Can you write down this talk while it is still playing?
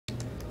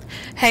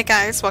Hey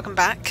guys, welcome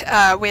back.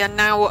 We are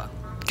now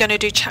going to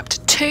do chapter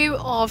 2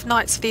 of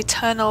Knights of the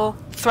Eternal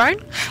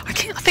Throne. I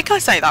think I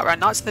say that right,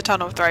 Knights of the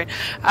Eternal Throne.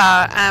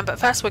 But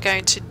first we're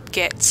going to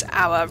get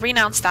our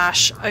renown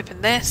stash,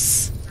 open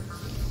this.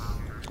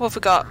 What have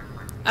we got?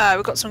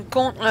 We've got some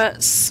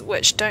gauntlets,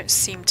 which don't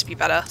seem to be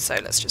better, so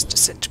let's just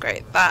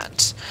disintegrate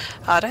that.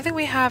 I don't think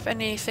we have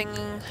anything.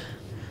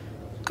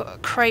 Got a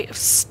crate of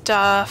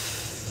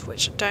stuff,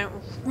 which I don't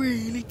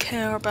really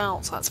care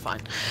about, so that's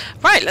fine.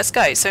 Right, let's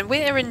go. So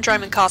we're in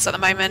Dromund Castle at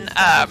the moment.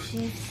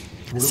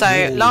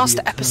 So last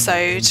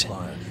episode.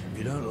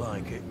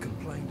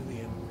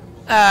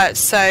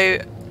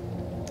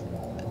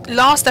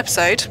 Last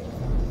episode,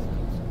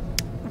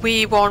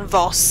 we were on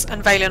Voss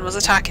and Valen was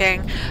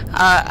attacking,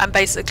 and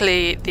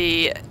basically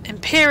the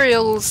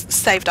Imperials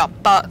saved our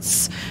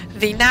butts.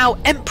 The now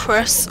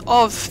Empress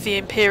of the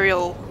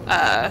Imperial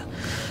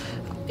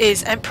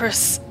is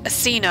Empress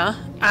Asina,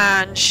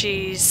 and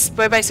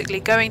we're basically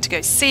going to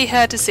go see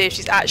her to see if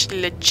she's actually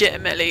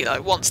legitimately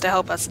wants to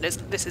help us, and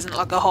this isn't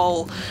like a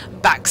whole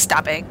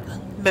backstabbing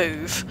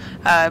move.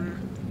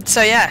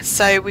 So yeah,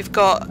 so we've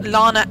got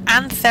Lana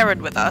and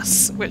Theron with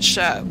us, which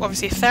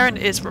obviously Theron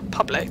is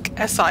Republic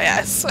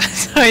SIS.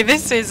 So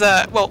this is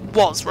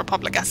was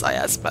Republic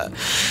SIS, but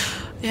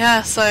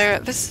yeah, so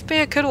this would be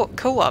a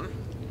cool one.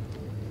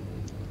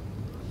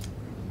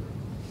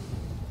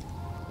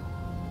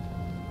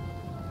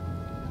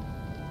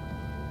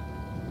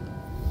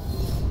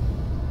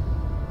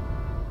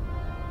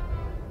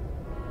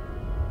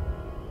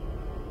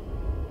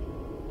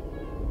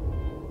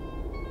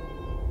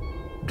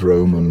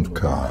 Dromund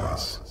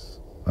Cars.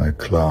 I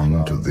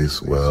clung to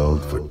this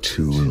world for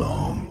too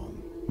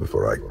long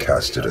before I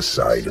cast it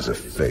aside as a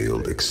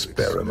failed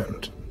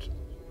experiment.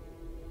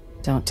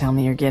 Don't tell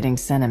me you're getting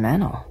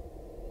sentimental.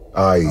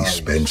 I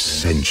spent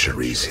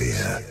centuries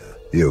here.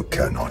 You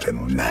cannot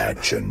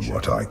imagine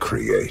what I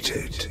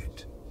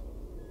created.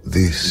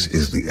 This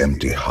is the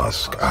empty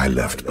husk I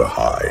left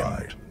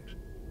behind.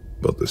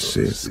 But the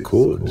Sith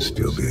could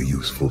still be a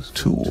useful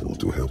tool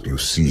to help you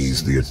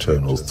seize the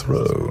Eternal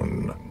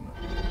Throne.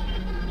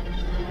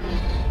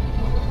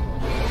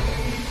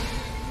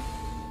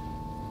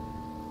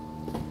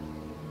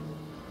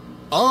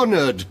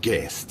 Honored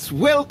guests,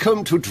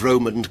 welcome to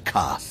Dromund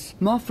Castle.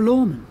 Moff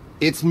Lorman.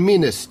 It's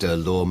Minister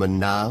Lorman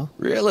now.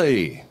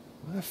 Really?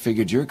 I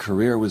figured your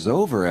career was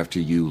over after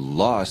you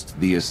lost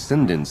the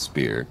Ascendant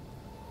Spear.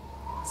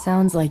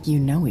 Sounds like you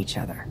know each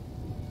other.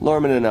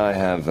 Lorman and I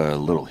have a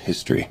little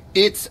history.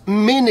 It's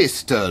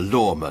Minister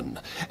Lorman,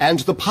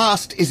 and the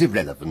past is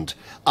irrelevant.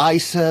 I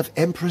serve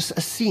Empress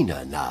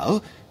Asina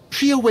now.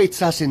 She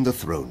awaits us in the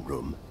throne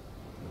room.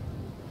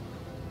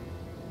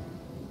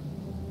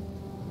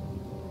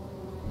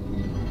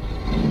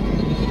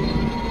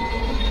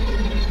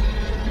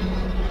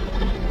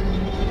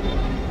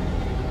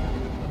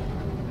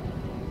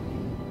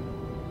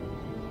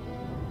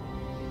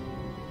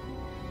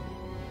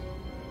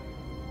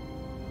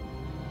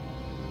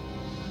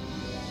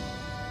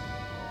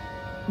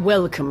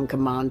 Welcome,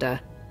 Commander.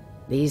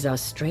 These are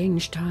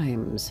strange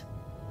times.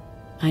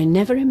 I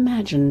never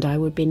imagined I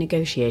would be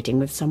negotiating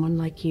with someone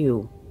like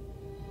you.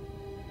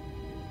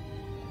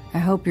 I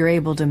hope you're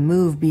able to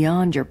move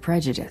beyond your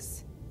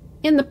prejudice.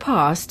 In the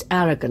past,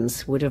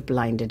 arrogance would have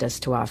blinded us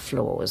to our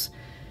flaws.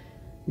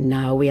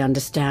 Now we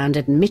understand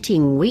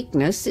admitting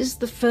weakness is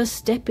the first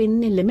step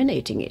in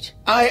eliminating it.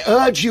 I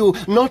urge you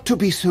not to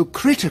be so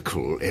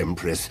critical,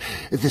 Empress.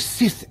 The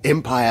Sith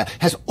Empire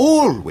has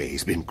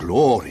always been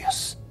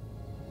glorious.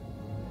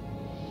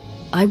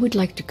 I would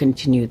like to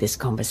continue this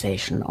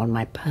conversation on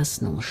my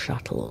personal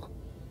shuttle.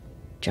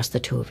 Just the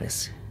two of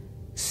us,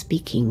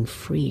 speaking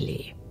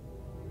freely.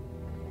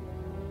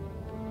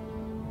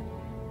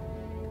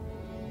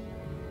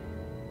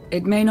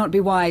 It may not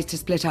be wise to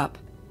split up.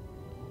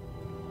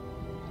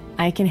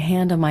 I can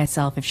handle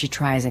myself if she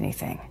tries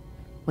anything.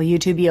 Will you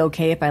two be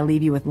okay if I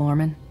leave you with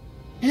Lorman?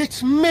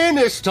 It's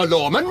Minister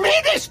Lorman!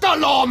 Minister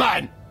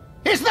Lorman!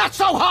 Is that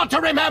so hard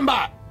to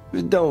remember?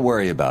 Don't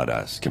worry about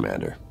us,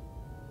 Commander.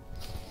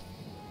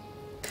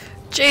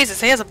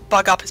 Jesus, he has a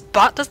bug up his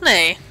butt, doesn't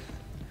he?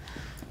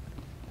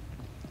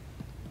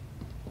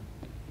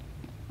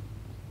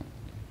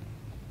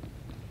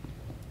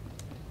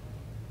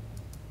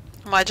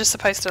 Am I just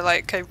supposed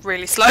to go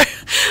really slow?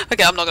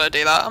 Okay, I'm not gonna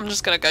do that. I'm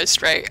just gonna go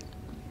straight.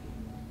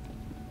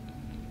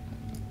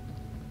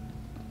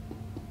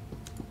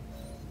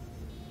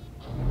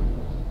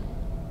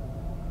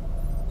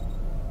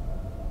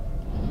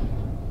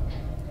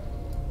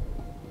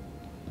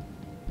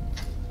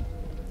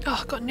 Oh,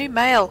 I've got new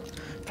mail.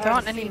 There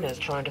aren't any. Asina's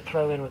trying to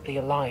throw in with the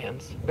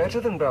Alliance.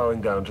 Better than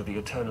bowing down to the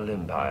Eternal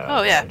Empire.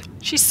 Oh yeah,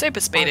 she's super I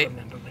speedy.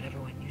 remember when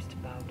everyone used to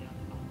bow down.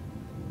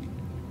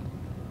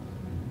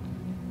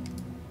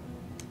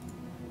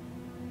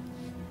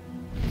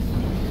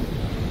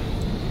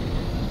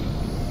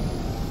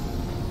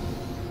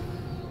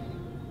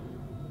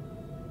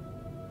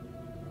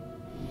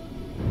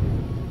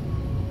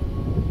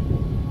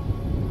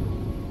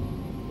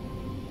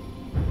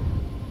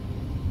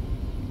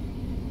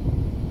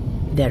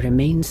 There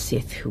remain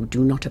Sith who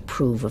do not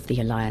approve of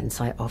the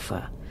alliance I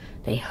offer.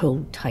 They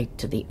hold tight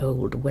to the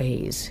old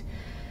ways.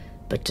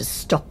 But to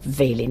stop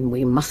Vaylin,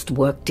 we must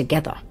work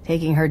together.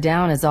 Taking her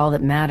down is all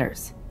that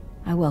matters.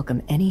 I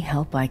welcome any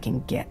help I can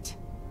get.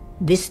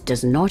 This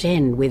does not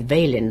end with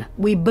Vaylin.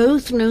 We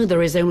both know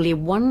there is only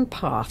one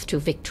path to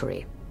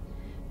victory.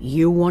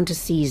 You want to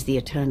seize the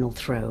Eternal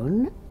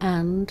Throne,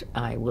 and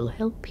I will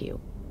help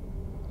you.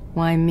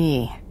 Why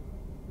me?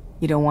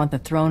 You don't want the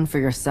throne for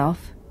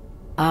yourself?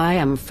 I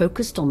am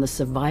focused on the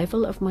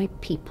survival of my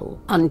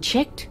people.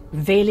 Unchecked,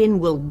 Vaylin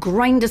will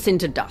grind us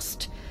into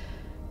dust.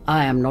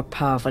 I am not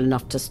powerful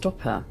enough to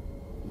stop her.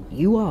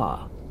 You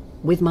are,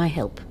 with my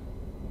help.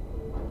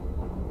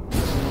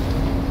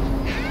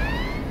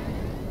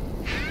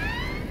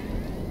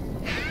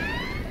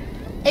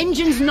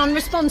 Engine's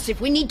non-responsive.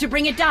 We need to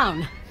bring it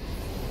down.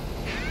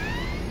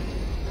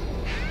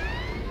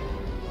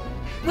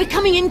 We're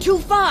coming in too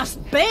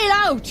fast. Bail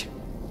out!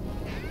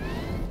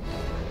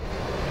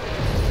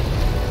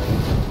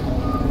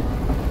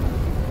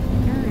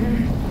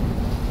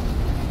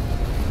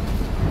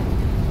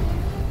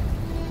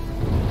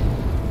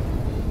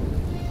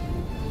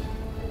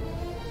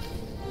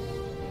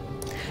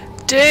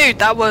 Dude,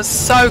 that was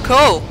so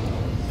cool.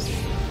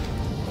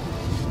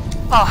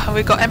 Oh, and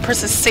we've got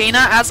Empress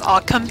Asina as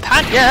our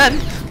companion.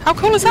 How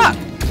cool is that?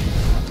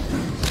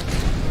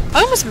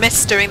 I almost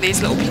miss doing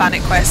these little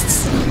planet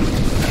quests.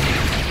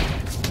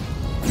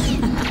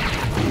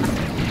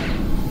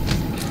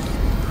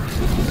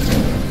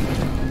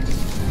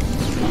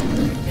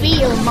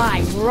 Feel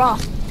my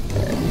wrath.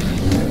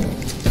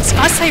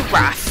 I say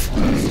wrath.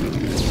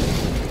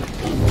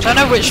 I don't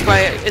know which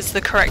way is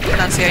the correct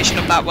pronunciation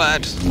of that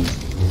word.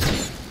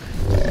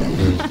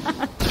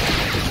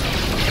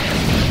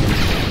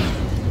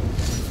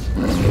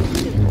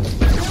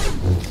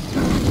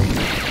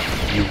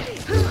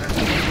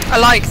 I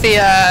like the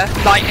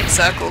lightning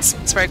circles.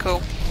 It's very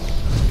cool.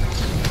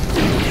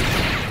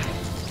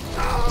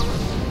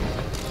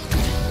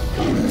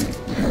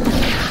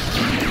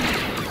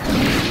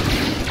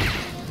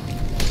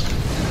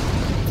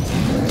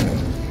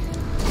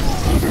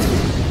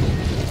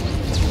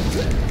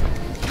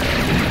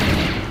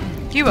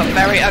 You are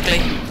very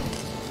ugly.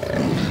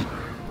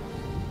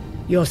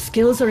 Your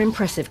skills are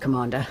impressive,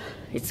 Commander.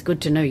 It's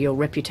good to know your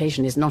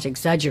reputation is not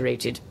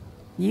exaggerated.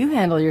 You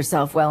handle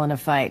yourself well in a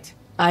fight.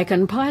 I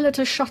can pilot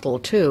a shuttle,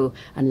 too,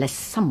 unless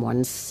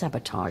someone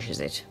sabotages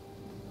it.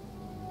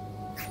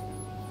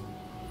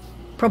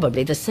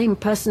 Probably the same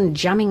person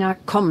jamming our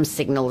comm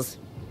signals.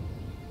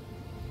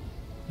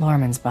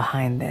 Lorman's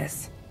behind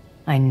this.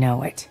 I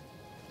know it.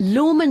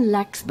 Lorman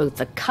lacks both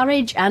the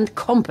courage and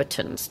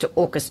competence to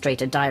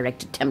orchestrate a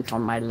direct attempt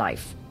on my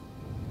life.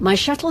 My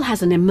shuttle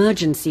has an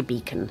emergency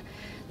beacon.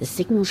 The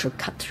signal should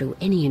cut through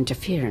any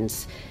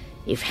interference.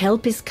 If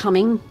help is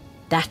coming,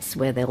 that's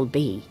where they'll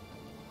be.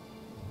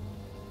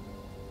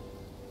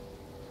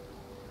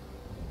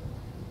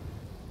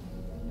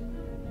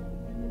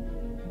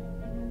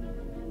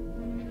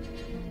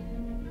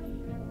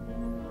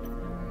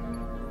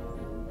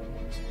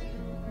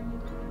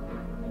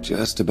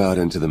 Just about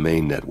into the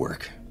main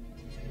network.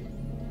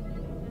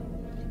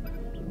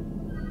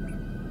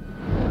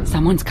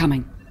 Someone's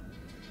coming.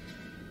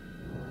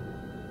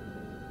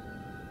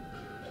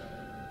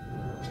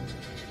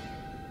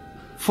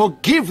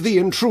 Forgive the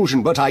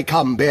intrusion, but I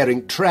come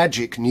bearing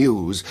tragic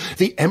news.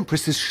 The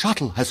Empress's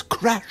shuttle has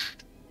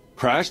crashed.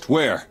 Crashed?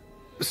 Where?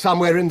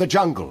 Somewhere in the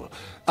jungle.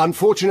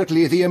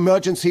 Unfortunately, the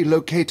emergency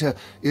locator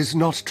is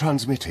not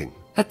transmitting.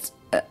 That's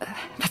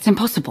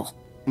impossible.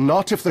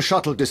 Not if the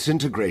shuttle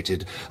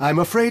disintegrated. I'm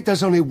afraid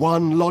there's only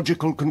one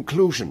logical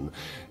conclusion.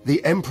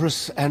 The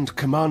Empress and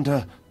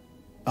Commander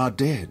are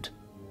dead.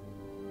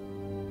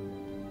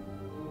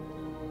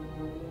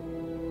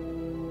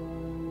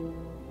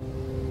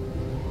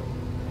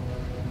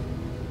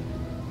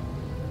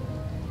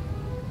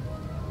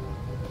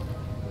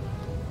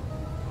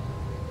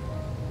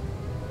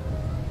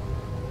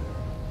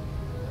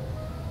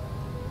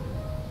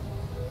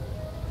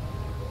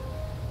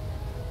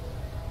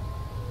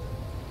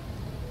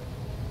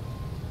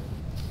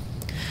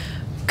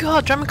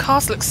 God, Drummond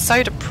Castle looks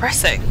so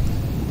depressing.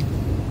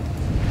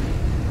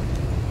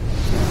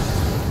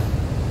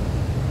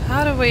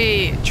 How do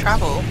we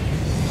travel?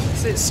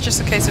 It's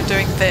just a case of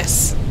doing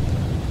this.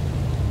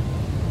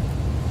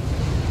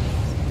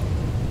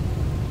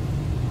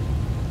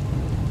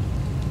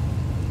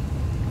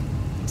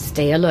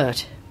 Stay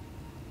alert.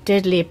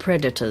 Deadly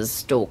predators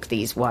stalk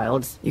these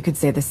wilds. You could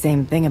say the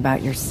same thing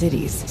about your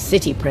cities.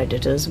 City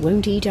predators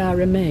won't eat our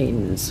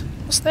remains.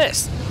 What's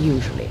this?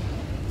 Usually.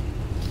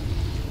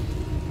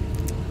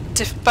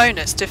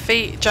 Bonus,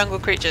 defeat jungle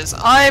creatures.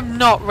 I'm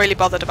not really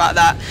bothered about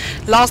that.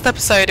 Last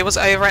episode it was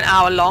over an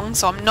hour long,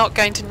 so I'm not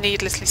going to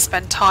needlessly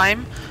spend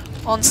time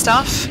on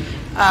stuff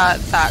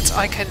that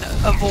I can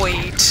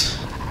avoid.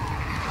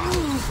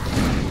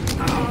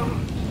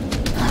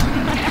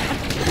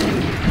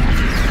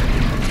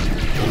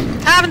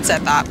 Haven't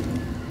said that.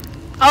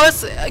 I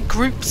was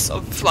groups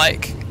of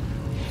like.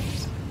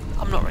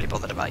 I'm not really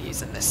bothered about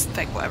using this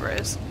thing, whatever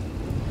it is.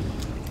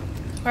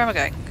 Where am I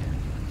going?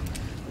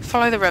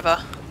 Follow the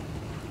river.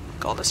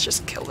 God, let's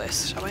just kill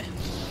this, shall we?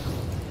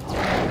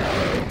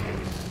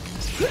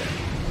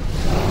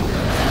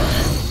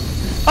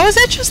 Oh, is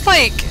it just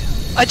like...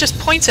 I just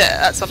point it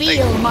at something?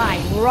 Feel my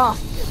wrath.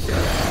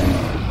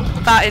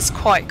 That is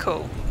quite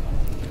cool.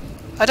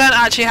 I don't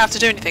actually have to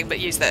do anything but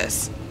use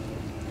this.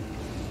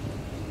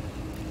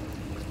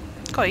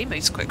 God, he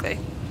moves quickly.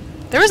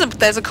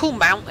 There's a cool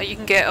mount that you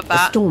can get of The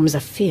that. storms are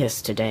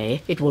fierce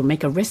today. It will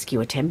make a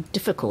rescue attempt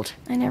difficult.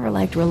 I never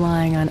liked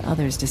relying on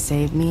others to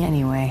save me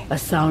anyway. A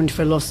sound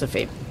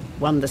philosophy.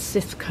 One the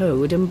Sith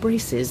Code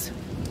embraces.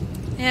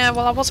 Yeah,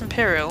 well, I was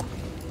Imperial.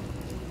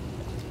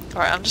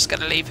 Alright, I'm just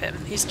gonna leave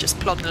him. He's just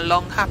plodding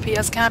along, happy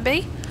as can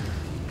be.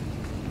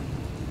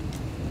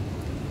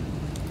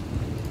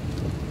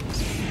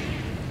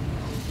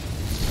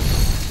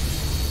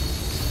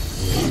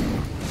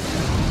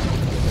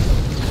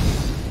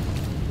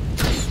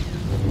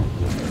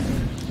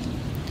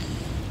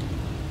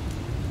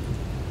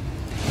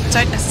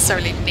 Don't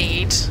necessarily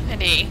need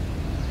any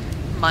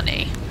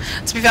money.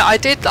 To be fair,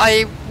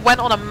 I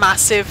went on a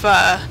massive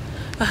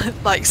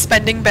like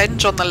spending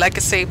binge on the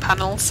legacy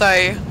panel, so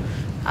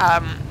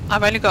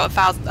I've only got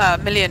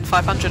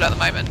 1,500,000 at the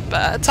moment, but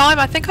at the time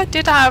I think I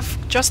did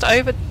have just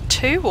over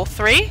 2 or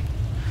 3.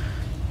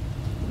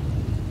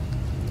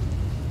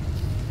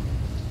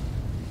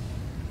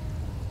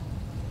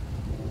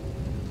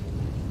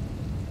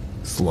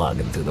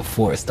 Slogging through the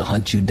forest to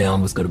hunt you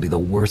down was going to be the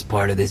worst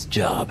part of this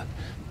job.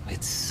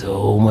 It's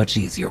so much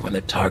easier when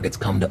the targets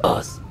come to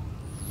us.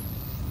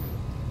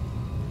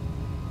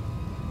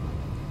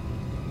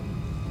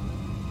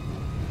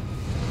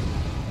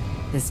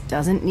 This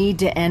doesn't need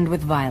to end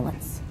with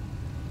violence.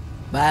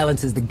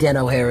 Violence is the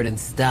Geno Harridan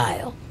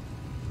style.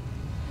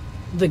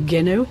 The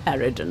Geno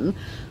Harridan?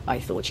 I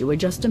thought you were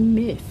just a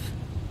myth.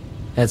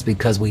 That's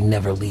because we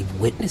never leave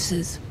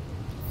witnesses.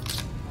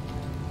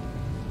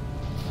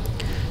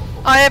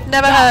 I have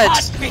never heard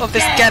of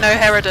this Geno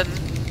Harridan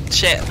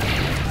shit.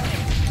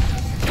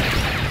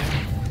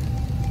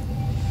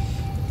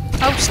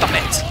 Oh, stop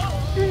it.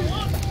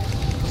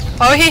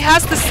 Oh, he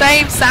has the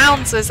same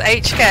sounds as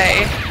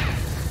HK.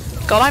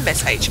 God, I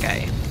miss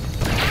HK.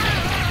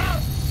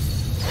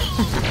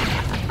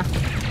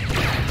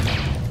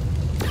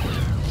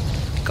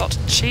 God,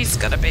 she's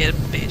gonna be a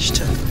bitch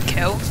to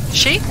kill.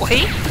 She or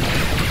he?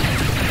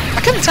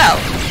 I couldn't tell.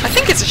 I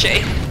think it's a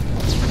she.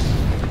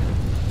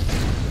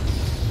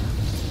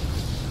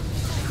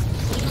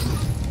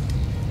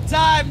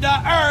 Time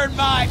to earn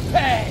my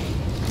pay!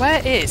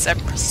 Where is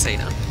Empress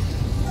Cena?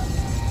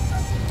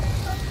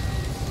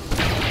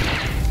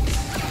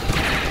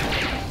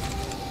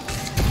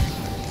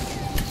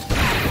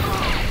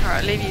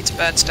 Alright, leave you to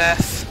burn to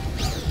death.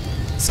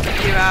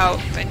 Skip you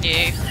out, then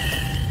you.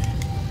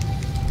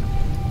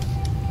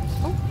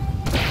 Oh.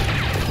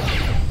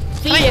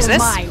 Can I use this?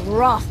 My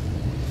wrath.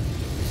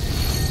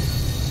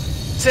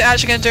 Is it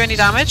actually going to do any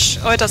damage?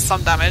 Oh, it does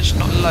some damage,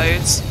 not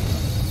loads.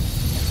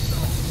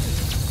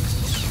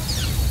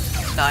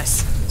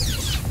 Nice.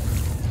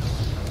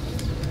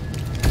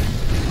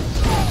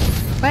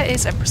 Where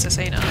is Empress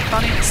Asina? I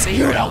can't even see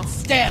her. You don't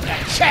stand a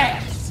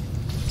chance!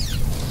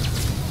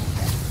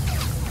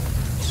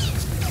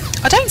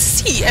 I don't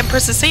see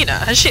Empress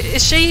Asina.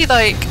 Is she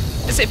like...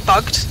 Is it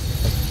bugged?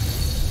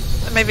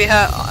 Maybe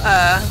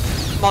her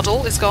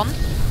model is gone?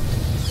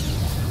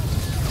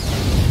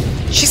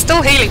 She's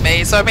still healing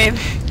me, so I mean,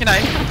 you know,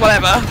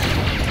 whatever.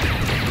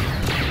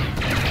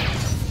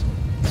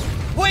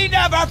 We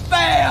never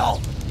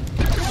fail!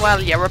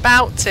 Well, you're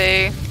about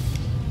to.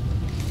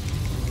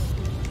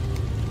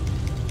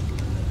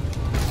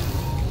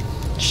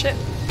 Shit.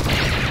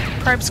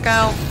 Probe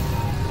scale.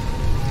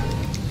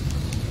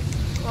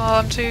 Oh,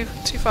 I'm too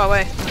far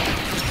away.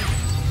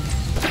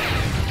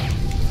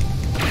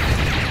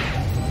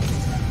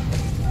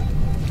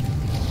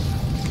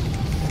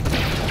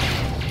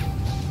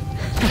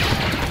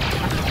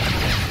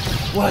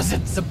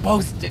 Wasn't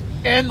supposed to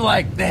end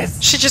like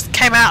this. She just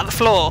came out of the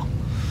floor.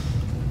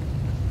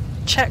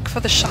 Check for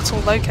the shuttle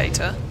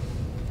locator.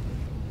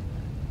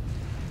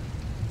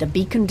 The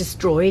beacon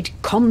destroyed,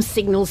 comm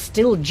signals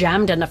still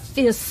jammed, and a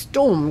fierce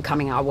storm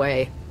coming our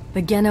way.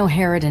 The Geno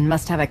Harridan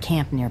must have a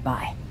camp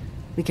nearby.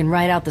 We can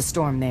ride out the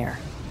storm there.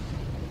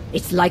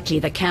 It's likely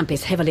the camp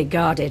is heavily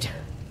guarded.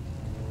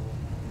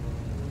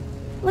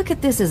 Look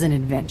at this as an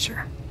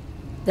adventure.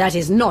 That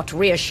is not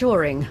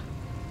reassuring.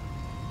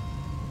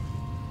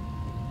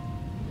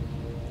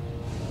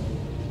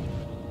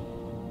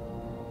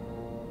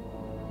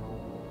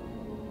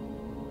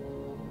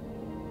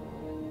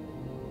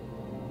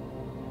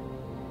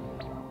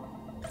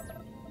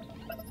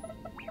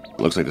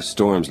 Looks like the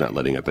storm's not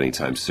letting up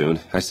anytime soon.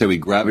 I say we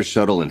grab a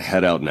shuttle and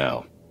head out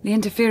now. The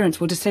interference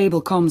will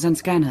disable comms and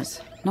scanners,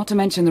 not to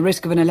mention the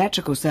risk of an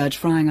electrical surge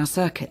frying our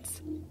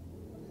circuits.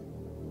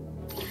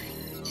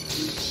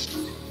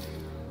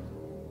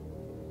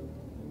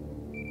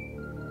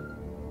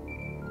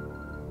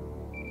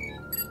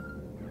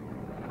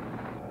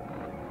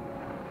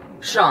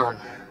 Sean,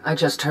 I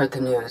just heard the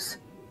news.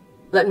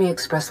 Let me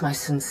express my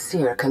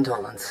sincere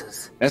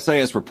condolences.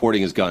 SIS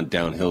reporting has gone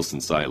downhill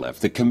since I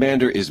left. The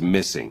commander is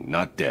missing,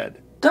 not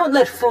dead. Don't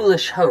let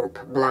foolish hope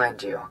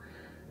blind you.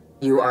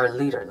 You are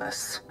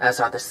leaderless, as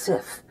are the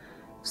Sith.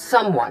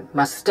 Someone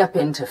must step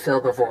in to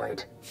fill the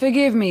void.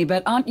 Forgive me,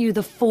 but aren't you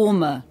the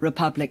former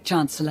Republic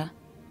Chancellor?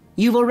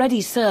 You've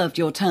already served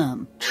your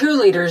term. True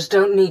leaders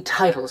don't need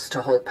titles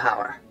to hold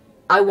power.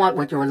 I want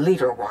what your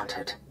leader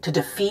wanted, to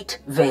defeat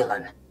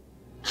Valen.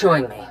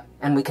 Join me,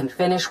 and we can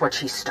finish what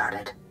she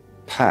started.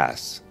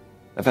 Pass.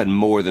 I've had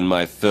more than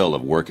my fill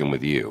of working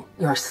with you.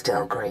 You're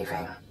still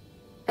grieving.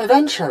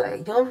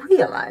 Eventually, you'll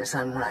realize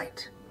I'm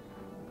right.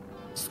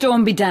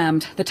 Storm be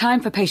damned. The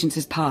time for patience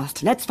is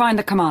past. Let's find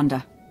the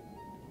commander.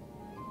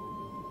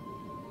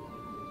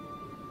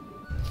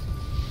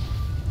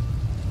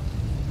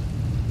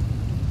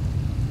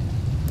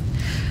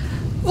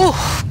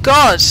 Oh,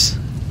 God!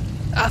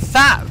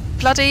 That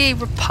bloody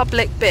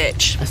Republic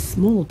bitch. A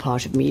small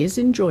part of me is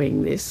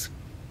enjoying this.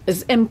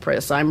 As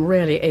Empress, I'm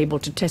rarely able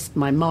to test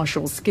my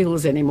martial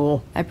skills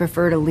anymore. I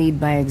prefer to lead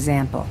by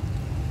example.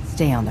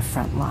 Stay on the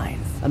front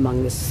lines.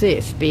 Among the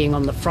Sith, being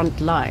on the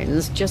front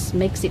lines just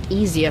makes it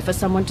easier for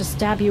someone to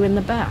stab you in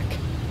the back.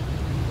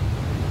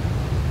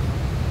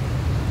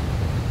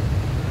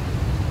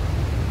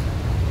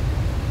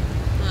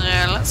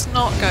 Yeah, let's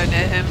not go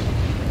near him.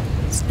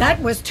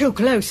 That was too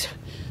close.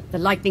 The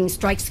lightning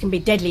strikes can be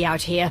deadly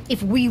out here.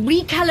 If we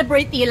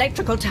recalibrate the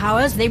electrical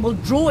towers, they will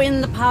draw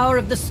in the power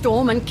of the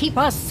storm and keep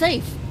us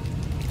safe.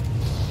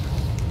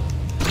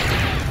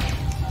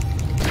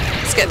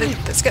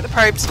 Let's get the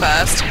probes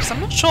first, because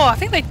I'm not sure. I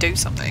think they do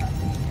something.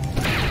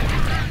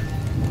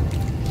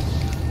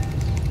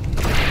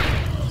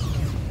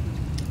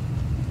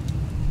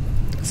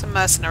 There's a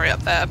mercenary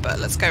up there, but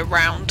let's go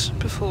round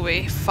before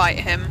we fight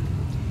him.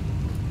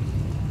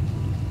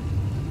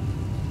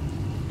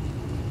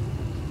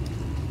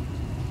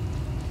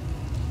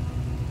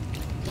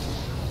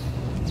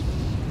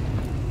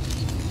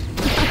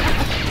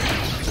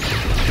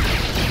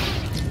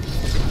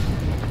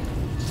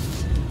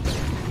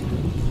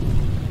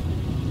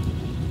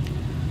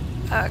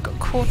 Got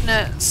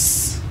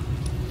coordinates.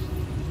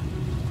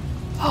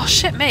 Oh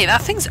shit me,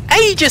 that thing's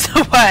ages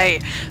away!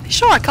 Are you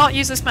sure I can't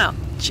use this mount?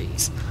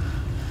 Jeez.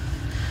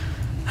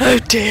 Oh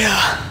dear.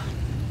 I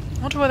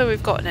wonder whether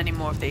we've gotten any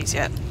more of these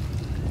yet.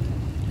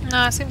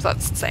 No, it seems like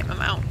it's the same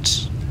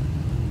amount.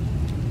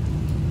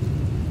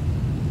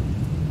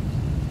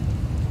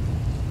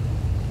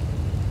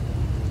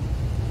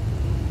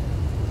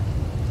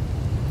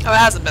 Oh, it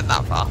hasn't been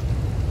that far.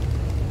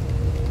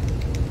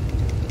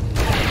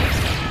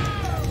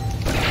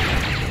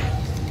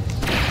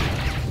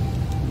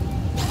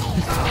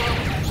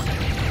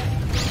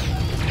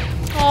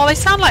 Oh, they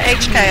sound like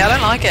HK, I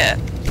don't like it.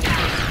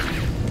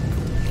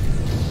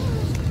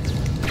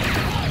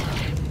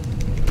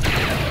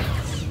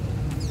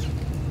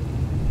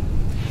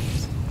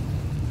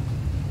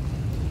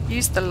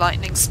 Use the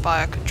lightning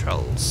spire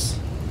controls.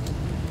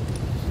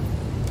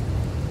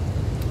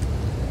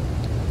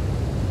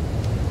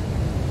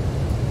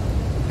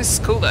 This is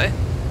cool though.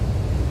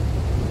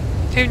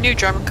 Who knew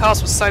German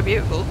cars were so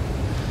beautiful?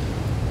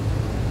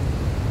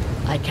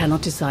 I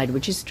cannot decide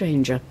which is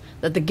stranger,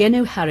 that the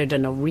Geno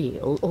Harridan are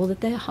real, or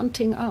that they're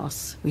hunting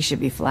us. We should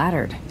be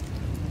flattered.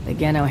 The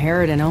Geno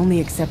Harridan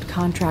only accept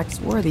contracts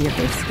worthy of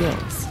their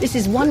skills. This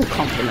is one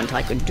compliment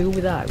I could do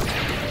without.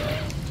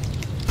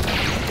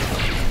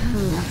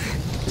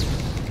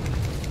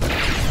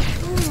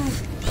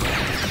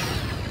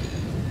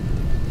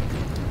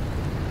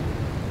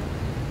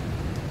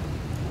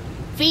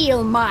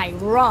 Feel my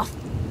wrath.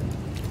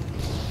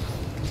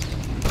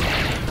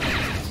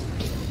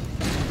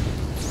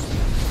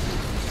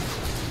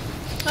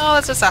 Oh,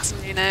 there's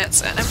assassin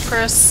units and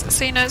Empress.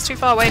 Cena's too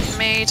far away from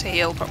me to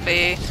heal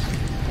properly.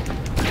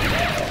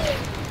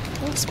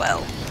 All's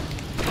well.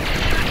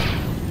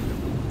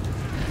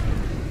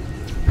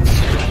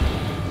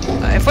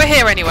 But if we're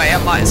here anyway,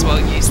 I might as well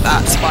use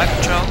that spy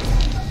control.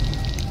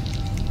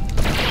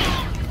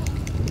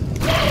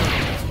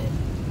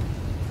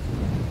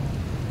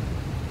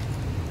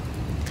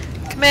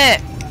 Come here!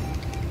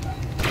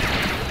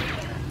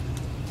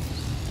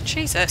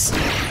 Jesus.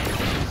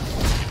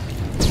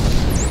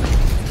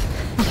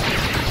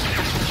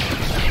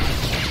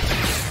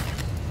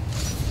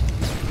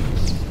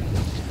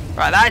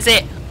 Right, that is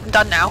it. I'm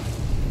done now.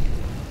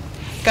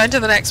 Going to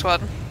the next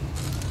one.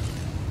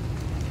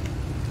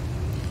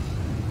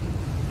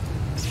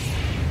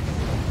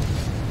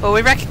 Well,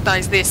 we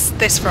recognise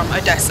this from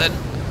Odessen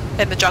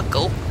in the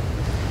jungle.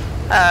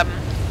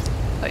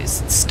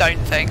 Those stone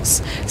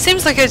things.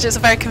 Seems like it's just a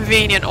very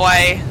convenient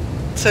way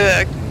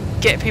to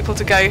get people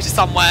to go to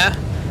somewhere.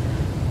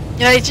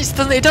 You know,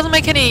 it doesn't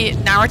make any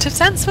narrative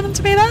sense for them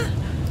to be there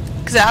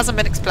because it hasn't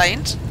been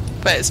explained.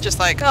 But it's just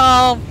like,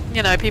 oh,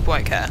 you know, people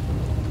won't care.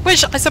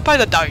 Which I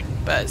suppose I don't,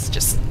 but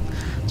it's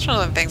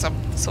one of the things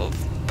I'm sort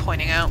of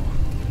pointing out.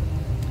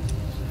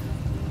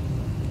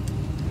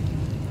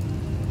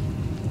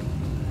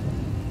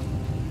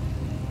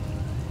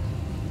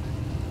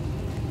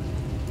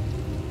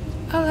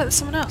 Oh, look, there's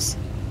someone else.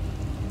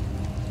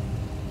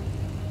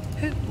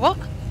 What?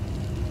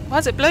 Why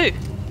is it blue?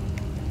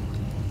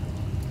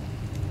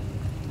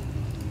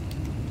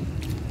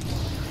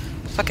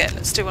 Fuck it,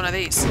 let's do one of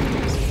these.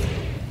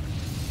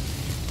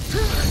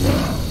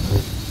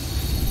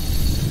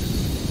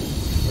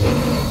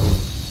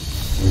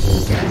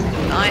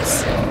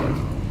 Nice.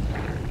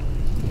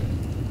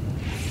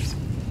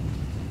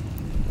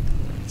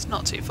 It's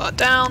not too far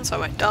down, so I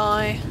won't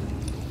die.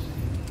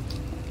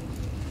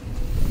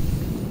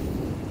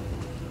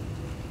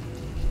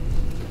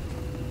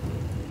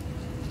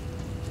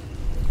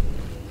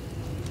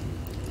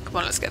 Come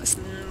on, let's get this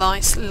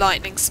nice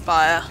lightning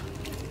spire.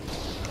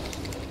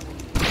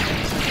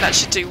 That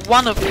should do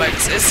one of the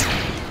bonuses.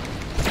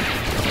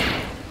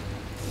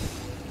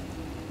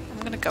 I'm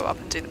gonna go up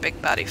and do the big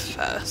baddie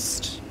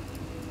first.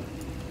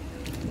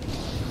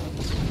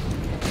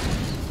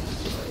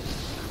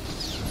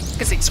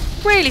 Because he's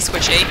really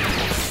squishy.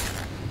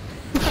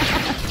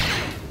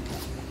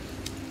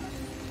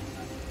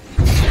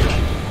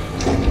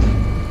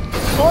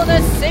 For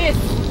the Sith!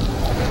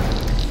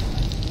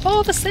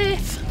 For the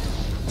Sith!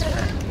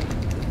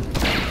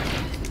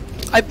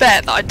 I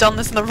bet that I'd done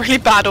this in a really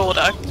bad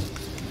order.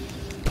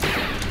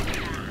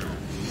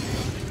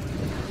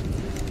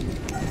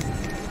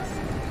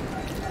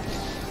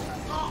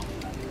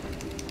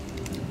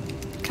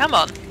 Come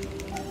on.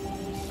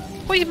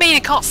 What do you mean I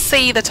can't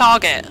see the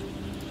target?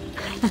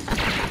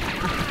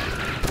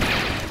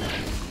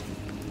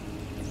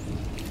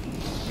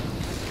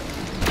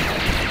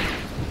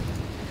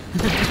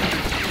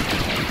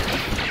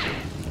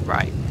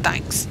 Right,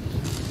 thanks.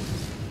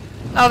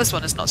 Oh, this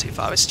one is not too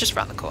far, it's just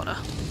around the corner.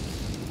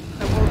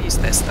 I will use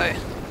this though.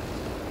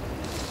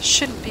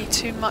 Shouldn't be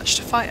too much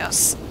to fight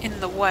us in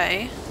the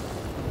way.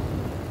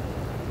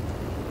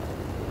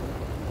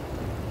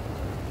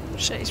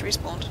 Shit, he's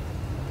respawned.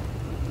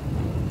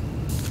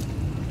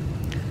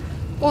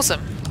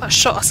 Awesome. That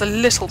shot us a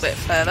little bit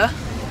further.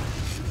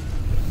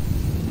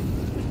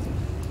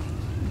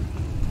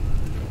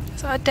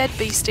 Is that a dead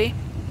beastie?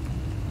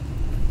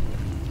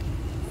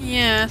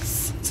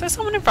 Yes. Is there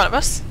someone in front of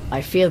us?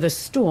 I fear the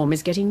storm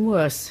is getting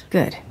worse.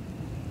 Good.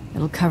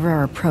 It'll cover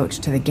our approach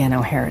to the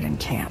Gano-Harridan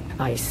camp.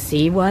 I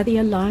see why the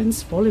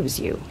Alliance follows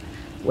you.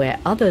 Where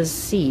others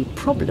see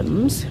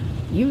problems,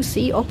 you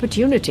see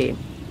opportunity.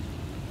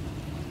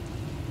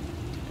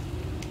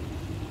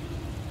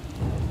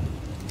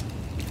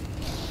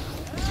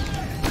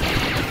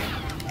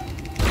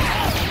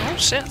 Oh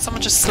shit,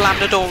 someone just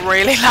slammed a door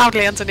really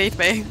loudly underneath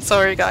me.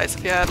 Sorry guys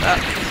if you heard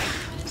that.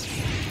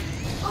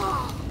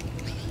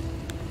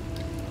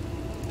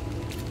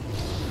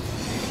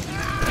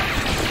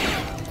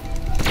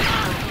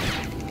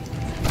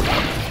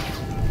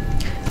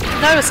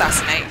 No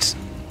assassinate.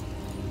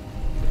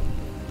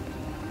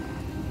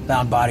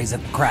 Found bodies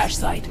at the crash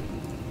site.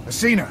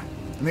 Asina,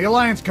 and the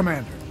Alliance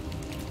commander.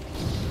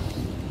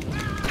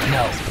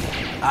 No,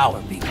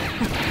 our people.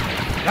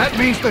 That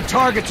means the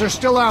targets are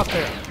still out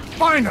there.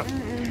 Find them!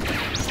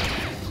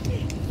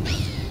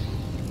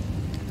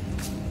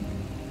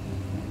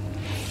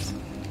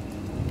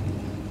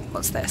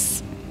 What's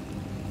this?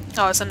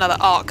 Oh, it's another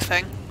arc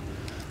thing.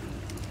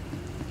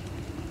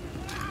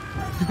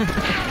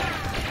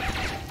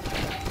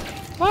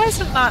 Why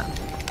isn't that?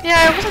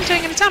 Yeah, it wasn't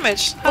doing any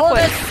damage.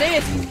 Halfway.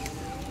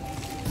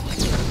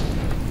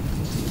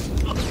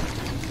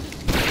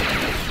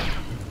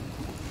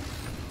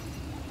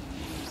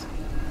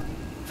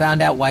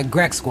 Found out why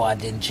Greg Squad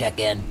didn't check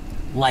in.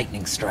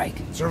 Lightning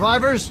strike.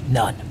 Survivors?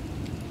 None.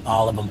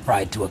 All of them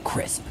fried to a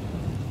crisp.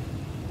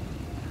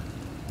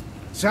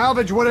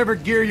 Salvage whatever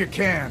gear you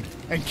can,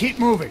 and keep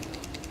moving.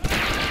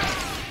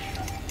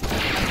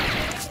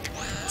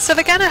 So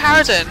the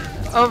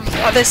Gano-Harridan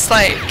are this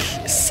like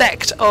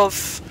sect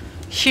of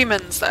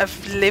humans that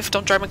have lived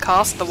on Droman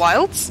Cast in the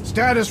wilds?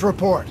 Status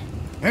report.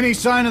 Any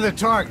sign of the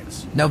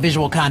targets? No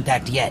visual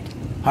contact yet.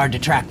 Hard to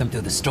track them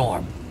through the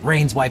storm.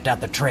 Rain's wiped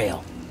out the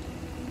trail.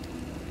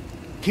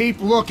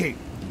 Keep looking.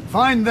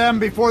 Find them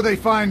before they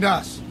find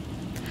us.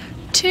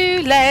 Too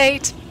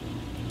late.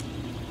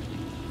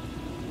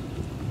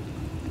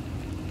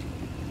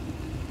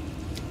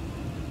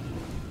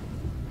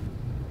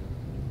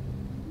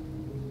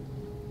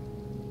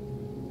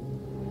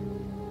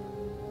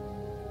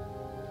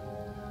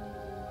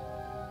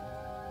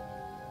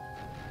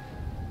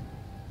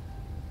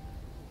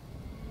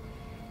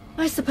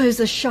 I suppose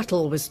the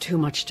shuttle was too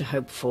much to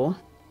hope for.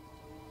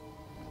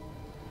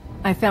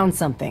 I found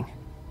something.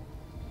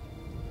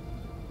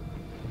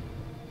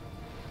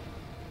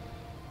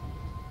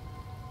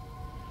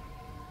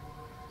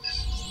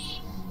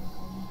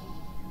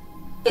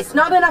 It's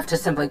not enough to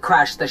simply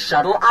crash the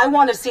shuttle. I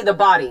want to see the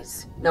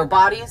bodies. No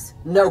bodies,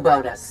 no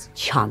bonus.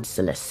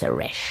 Chancellor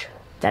Suresh,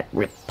 that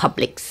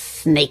Republic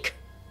snake.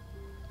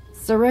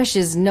 Suresh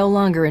is no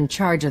longer in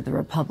charge of the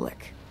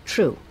Republic.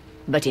 True,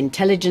 but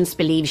intelligence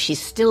believes she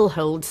still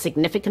holds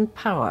significant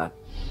power.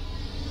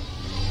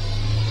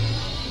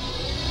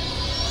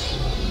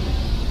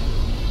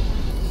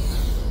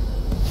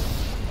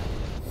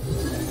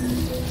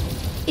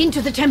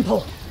 Into the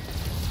temple!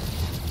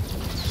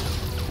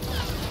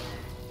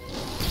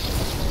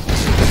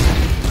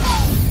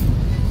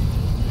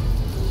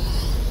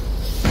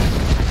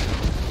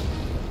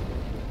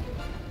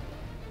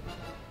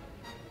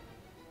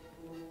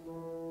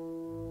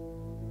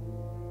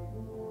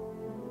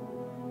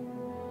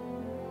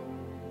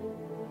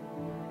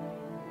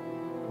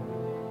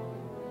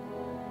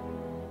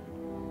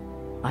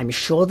 I'm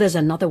sure there's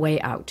another way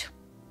out.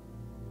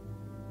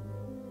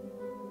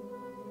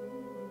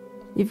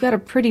 You've got a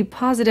pretty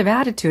positive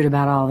attitude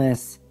about all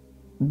this.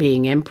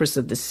 Being Empress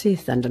of the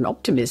Sith and an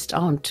optimist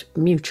aren't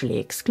mutually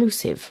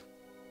exclusive.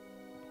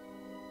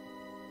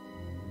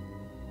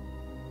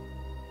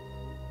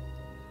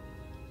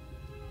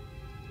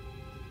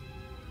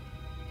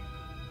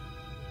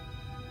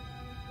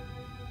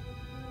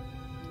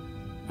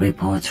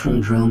 Reports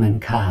from Drome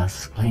and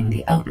Cass claim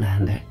the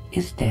Outlander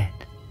is dead.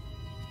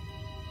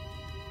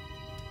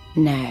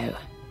 No.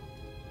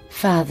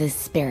 Father's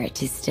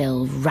spirit is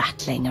still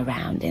rattling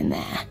around in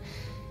there.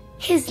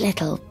 His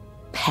little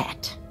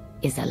pet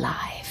is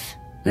alive.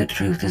 The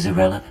truth is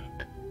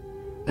irrelevant.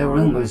 The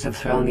rumors have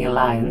thrown the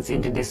Alliance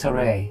into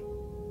disarray.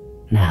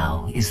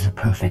 Now is the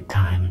perfect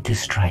time to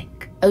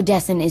strike.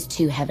 Odessen is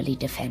too heavily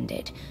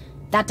defended.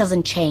 That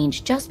doesn't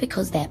change just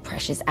because their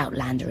precious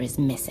Outlander is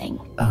missing.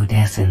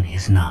 Odessen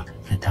is not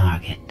the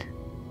target.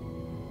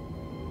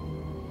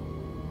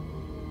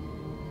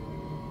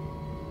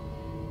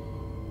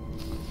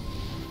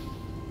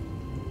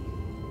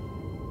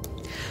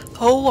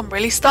 Oh, I'm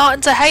really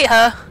starting to hate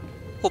her.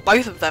 Well,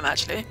 both of them,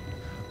 actually.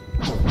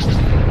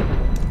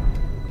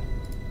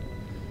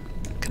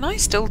 Can I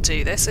still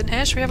do this in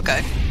here? Should we have a go?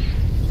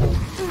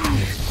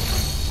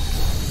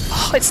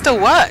 Oh, it still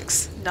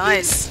works.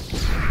 Nice.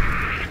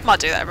 Might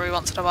do that every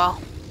once in a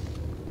while.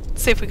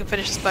 See if we can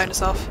finish this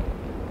bonus off.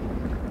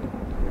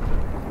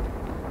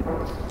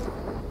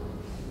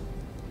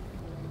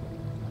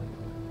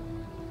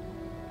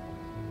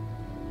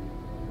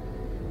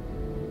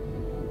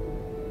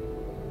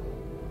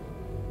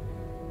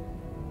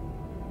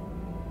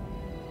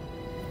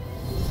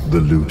 The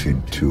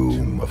looted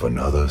tomb of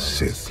another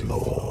Sith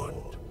Lord.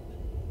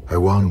 I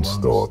once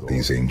thought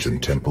these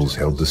ancient temples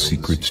held the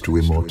secrets to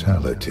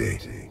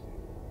immortality.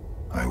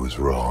 I was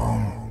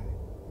wrong.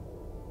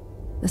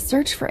 The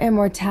search for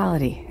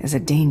immortality is a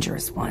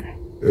dangerous one.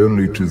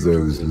 Only to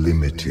those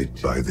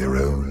limited by their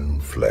own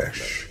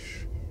flesh.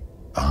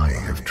 I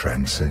have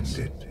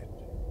transcended.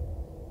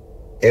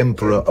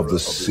 Emperor of the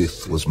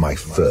Sith was my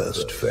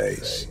first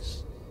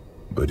face,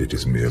 but it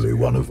is merely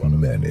one of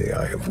many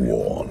I have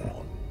worn.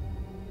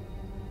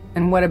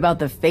 And what about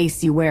the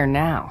face you wear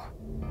now?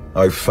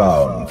 I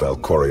found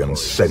Valkorion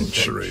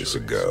centuries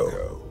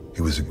ago.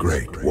 He was a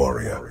great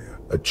warrior,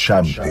 a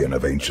champion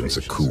of ancient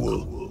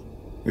Zakul.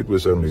 It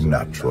was only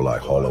natural I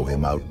hollow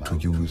him out to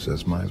use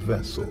as my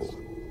vessel.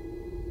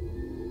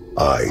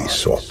 I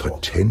saw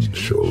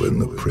potential in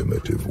the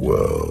primitive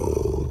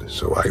world,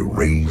 so I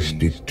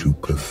raised it to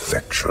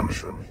perfection.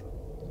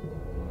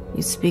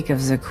 You speak of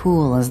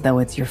Zakul as though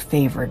it's your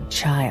favored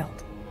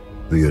child.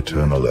 The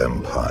Eternal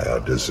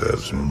Empire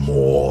deserves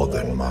more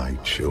than my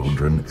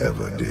children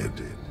ever did.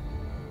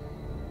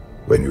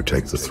 When you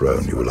take the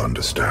throne, you will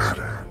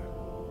understand.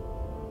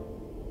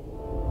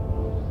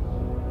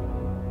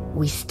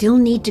 We still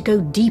need to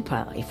go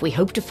deeper if we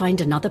hope to find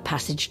another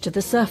passage to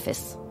the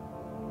surface.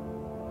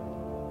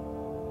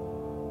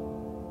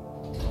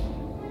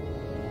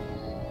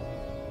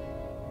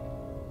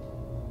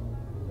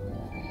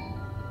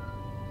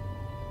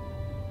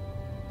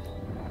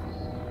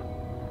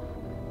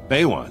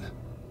 Baywan,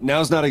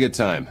 now's not a good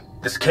time.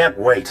 This can't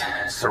wait.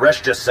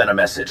 Suresh just sent a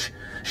message.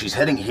 She's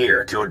heading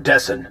here, to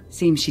Odessen.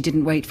 Seems she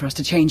didn't wait for us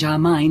to change our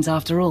minds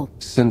after all.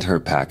 Send her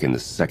packing the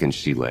second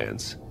she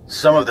lands.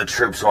 Some of the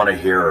troops want to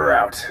hear her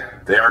out.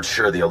 They aren't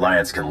sure the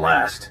Alliance can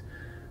last.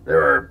 There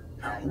are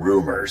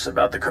rumors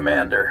about the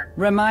commander.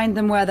 Remind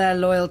them where their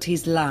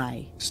loyalties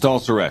lie. Stall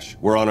Suresh,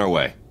 we're on our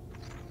way.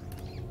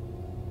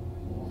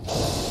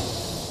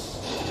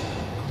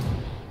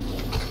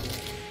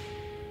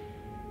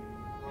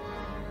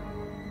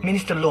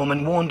 Minister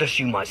Lorman warned us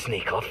you might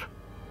sneak off.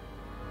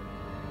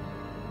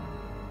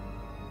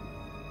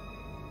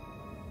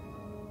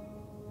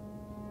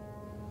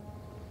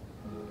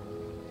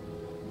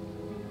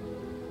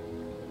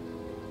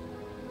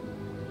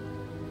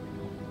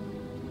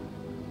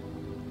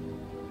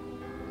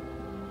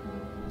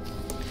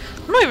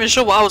 I'm not even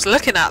sure what I was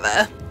looking at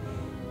there.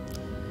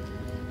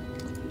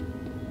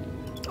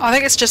 I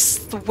think it's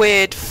just the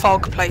weird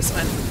fog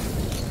placement.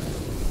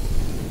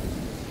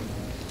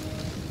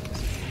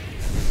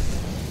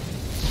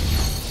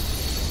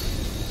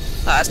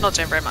 No, it's not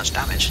doing very much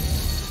damage.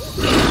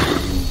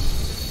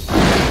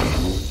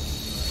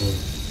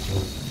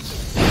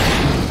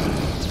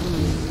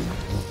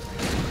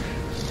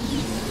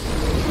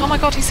 Oh my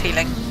god, he's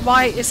healing.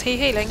 Why is he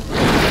healing?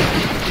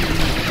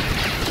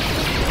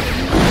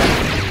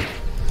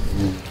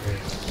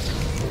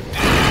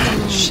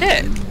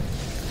 Shit.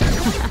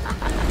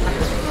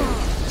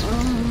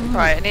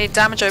 Right, I need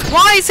damage over.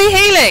 Why is he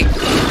healing?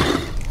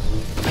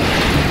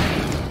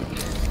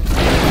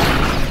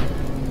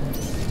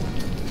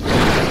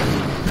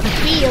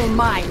 Feel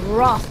my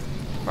wrath.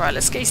 Right,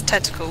 let's get his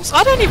tentacles.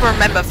 I don't even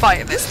remember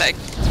fighting this thing.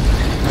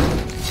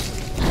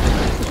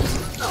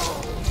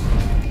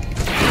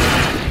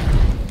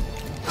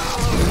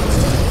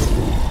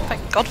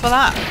 Thank God for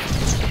that.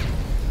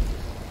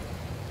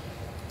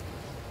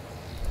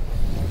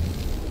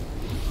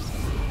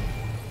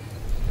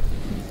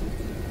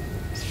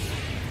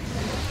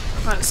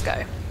 let's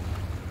go.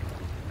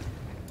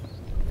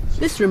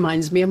 This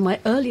reminds me of my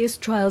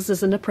earliest trials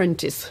as an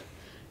apprentice.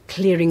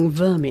 Clearing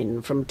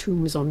vermin from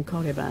tombs on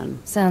Korriban.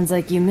 Sounds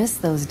like you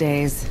missed those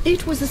days.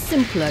 It was a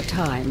simpler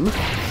time,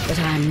 but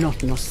I am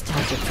not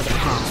nostalgic for the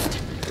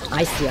past.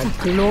 I see a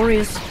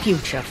glorious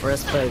future for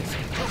us both.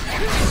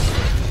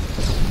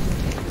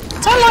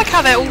 I don't like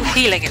how they're all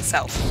healing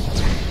itself.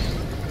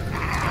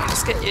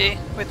 Let's get you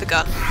with the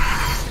gun.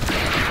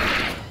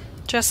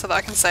 Just so that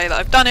I can say that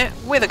I've done it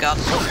with a gun.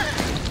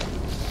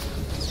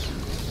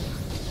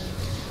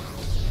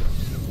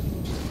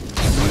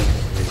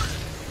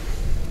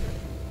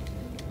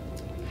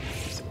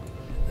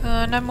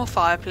 No more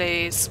fire,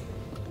 please.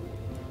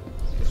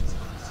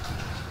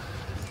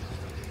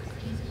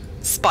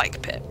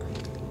 Spike pit.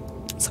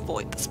 Let's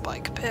avoid the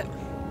spike pit.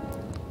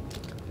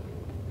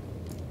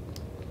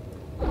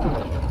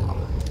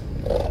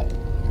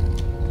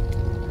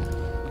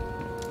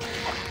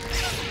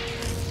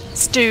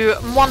 Let's do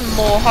one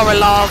more horror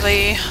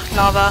lava.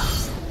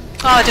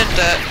 Oh, I didn't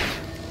do it.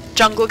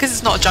 Jungle, because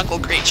it's not a jungle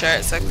creature,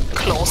 it's a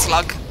claw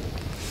slug.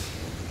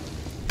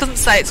 Doesn't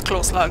say it's a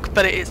claw slug,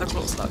 but it is a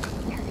claw slug.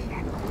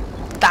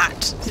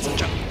 That is a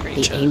jungle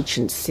creature. The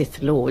ancient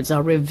Sith Lords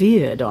are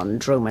revered on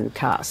Droman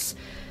Kaas.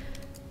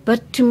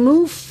 But to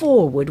move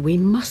forward, we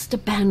must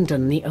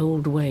abandon the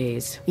old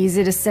ways.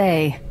 Easy to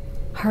say,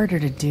 harder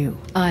to do.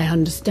 I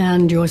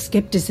understand your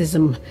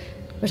skepticism,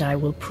 but I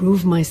will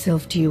prove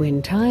myself to you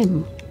in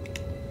time.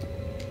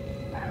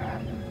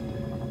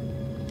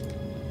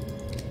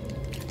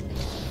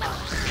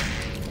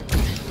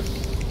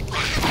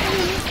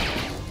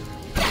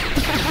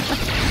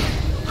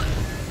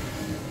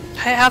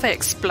 I hate how they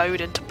explode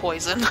into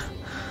poison.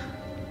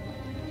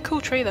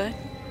 Cool tree though.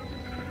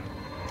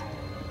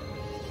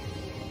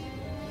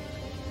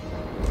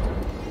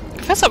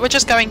 It feels like we're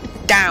just going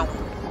down,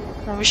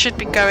 when we should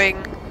be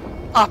going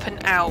up and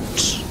out.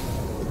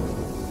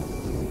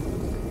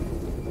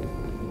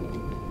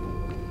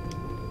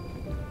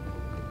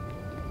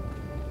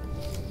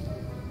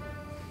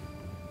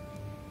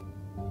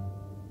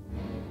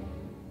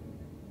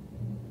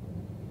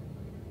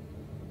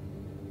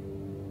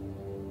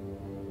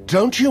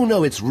 Don't you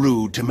know it's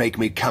rude to make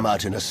me come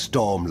out in a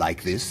storm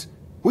like this?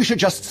 We should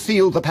just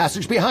seal the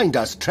passage behind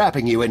us,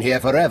 trapping you in here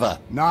forever.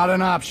 Not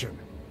an option.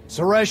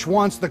 Suresh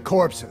wants the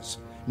corpses.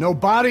 No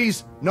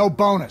bodies, no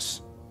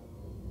bonus.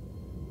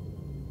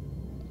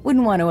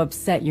 Wouldn't want to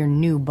upset your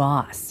new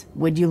boss,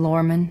 would you,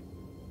 Lorman?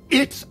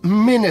 It's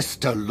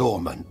Minister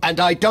Lorman, and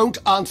I don't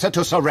answer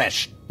to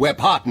Suresh. We're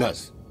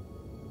partners.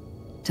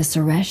 To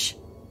Suresh,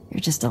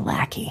 you're just a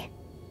lackey.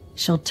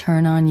 She'll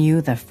turn on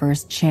you the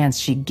first chance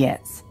she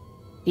gets.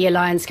 The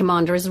Alliance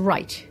commander is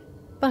right.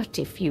 But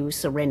if you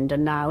surrender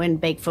now and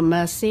beg for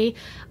mercy,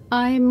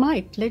 I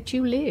might let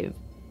you live.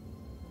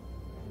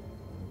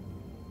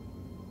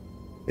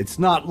 It's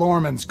not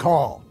Lorman's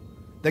call.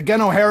 The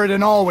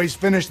Genoheridan always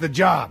finish the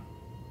job.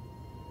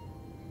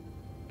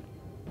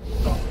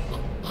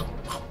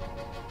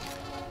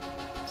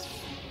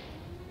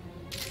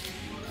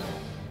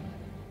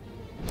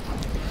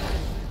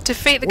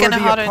 Defeat the Worthy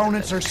Genoheridan.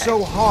 opponents are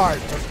so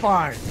hard to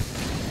find.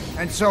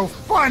 And so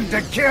fun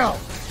to kill.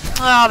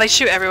 Oh, they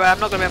shoot everywhere. I'm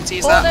not going to be able to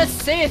use that. For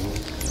the Sith!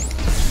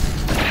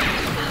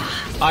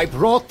 I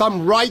brought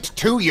them right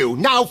to you.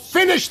 Now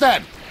finish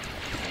them!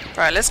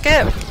 Right, let's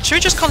get... Should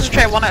we just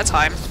concentrate one at a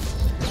time?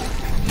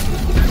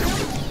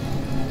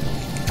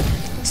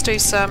 Let's do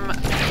some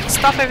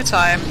stuff over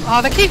time.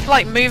 Oh, they keep,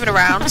 like, moving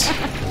around.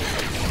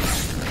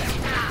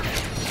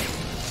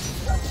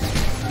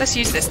 Let's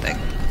use this thing.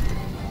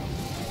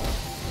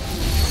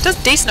 It does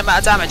a decent amount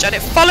of damage, and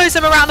it follows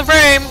them around the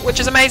room,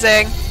 which is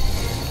amazing.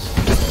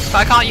 But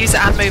I can't use it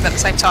and move at the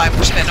same time,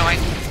 which is a bit annoying.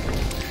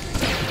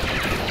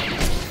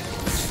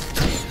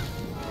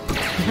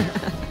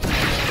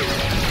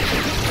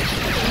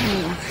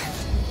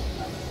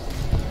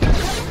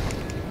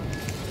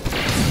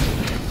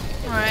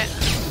 Alright.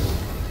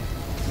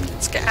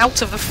 Let's get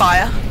out of the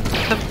fire.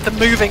 The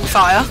moving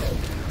fire.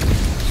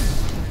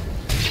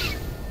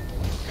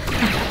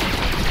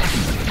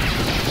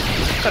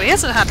 God, he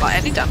hasn't had like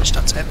any damage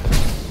done to him.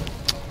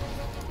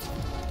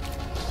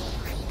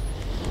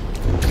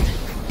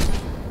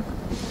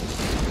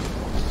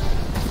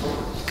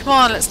 Come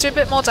on, let's do a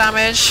bit more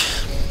damage.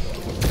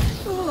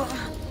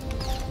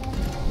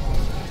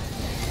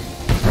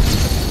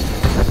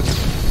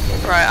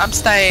 Right, I'm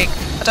staying.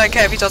 I don't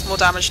care if he does more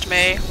damage to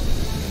me.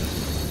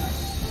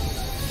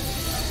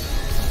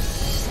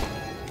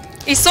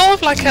 He's sort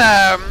of like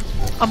a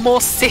more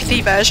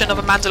Sithy version of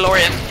a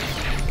Mandalorian.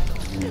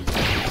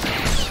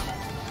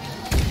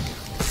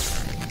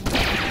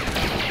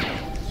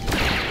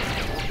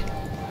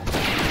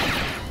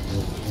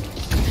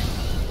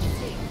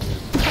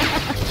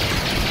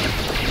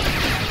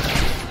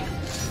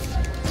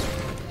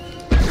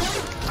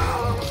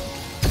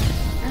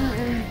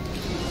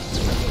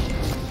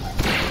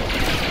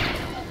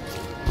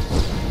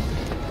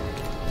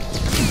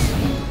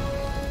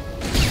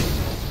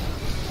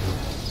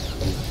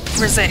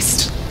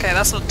 Resist. Okay,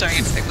 that's not doing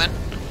anything then.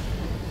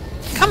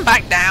 Come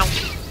back down.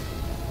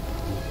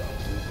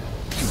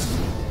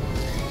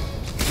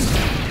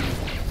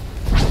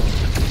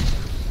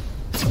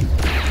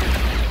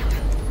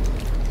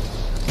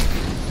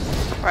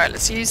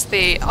 let's use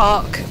the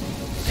arc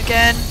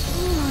again.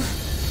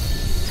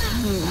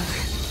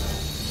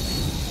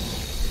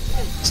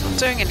 It's not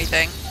doing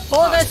anything.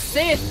 For the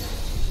Sith!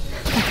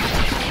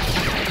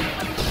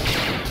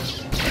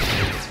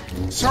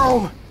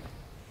 So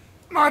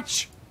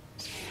much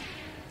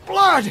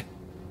blood!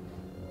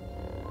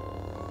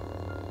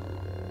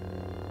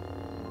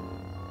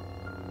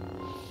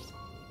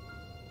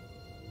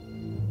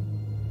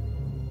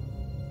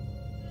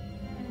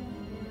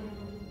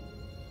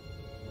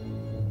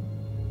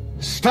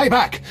 Stay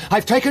back!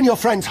 I've taken your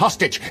friends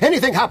hostage.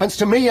 Anything happens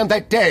to me and they're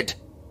dead.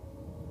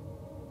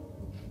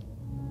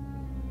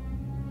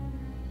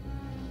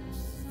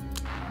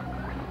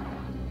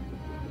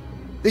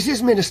 This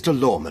is Minister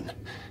Lorman.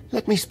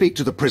 Let me speak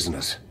to the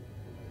prisoners.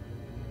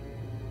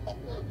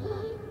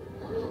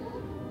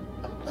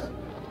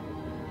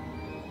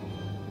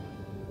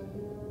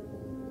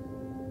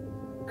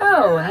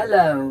 Oh,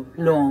 hello,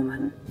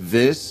 Lorman.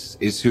 This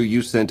is who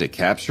you sent to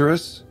capture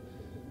us?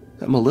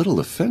 I'm a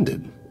little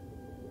offended.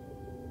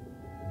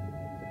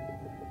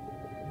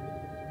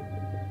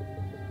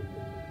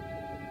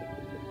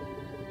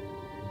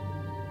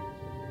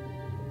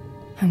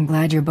 I'm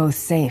glad you're both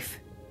safe.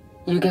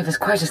 You gave us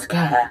quite a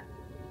scare.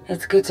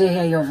 It's good to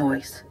hear your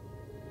voice.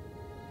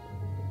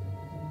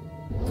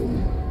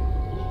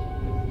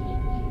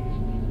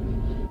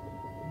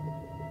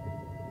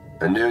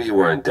 I knew you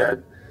weren't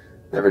dead.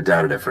 Never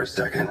doubted it for a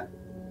second.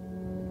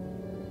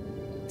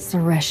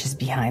 Suresh is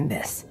behind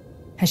this.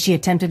 Has she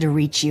attempted to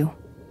reach you?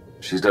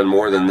 She's done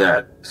more than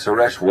that.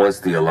 Suresh wants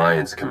the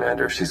Alliance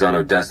commander. She's on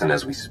Odessan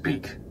as we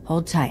speak.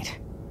 Hold tight.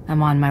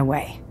 I'm on my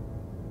way.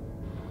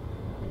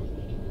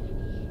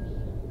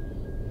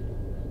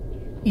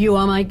 You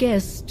are my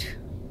guest.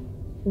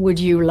 Would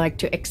you like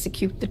to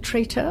execute the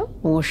traitor,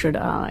 or should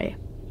I?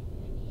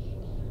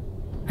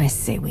 I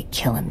say we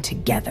kill him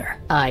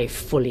together. I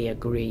fully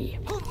agree.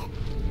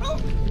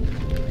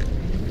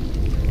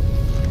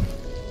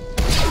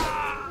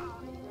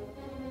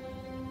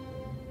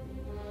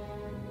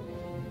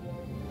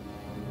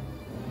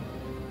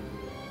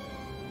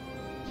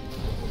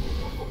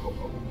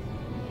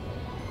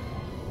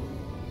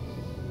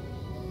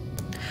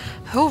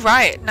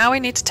 Alright, now we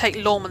need to take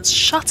Lorman's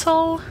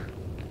shuttle.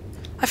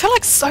 I feel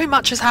like so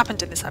much has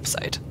happened in this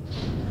episode.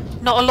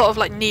 Not a lot of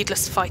like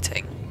needless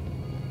fighting.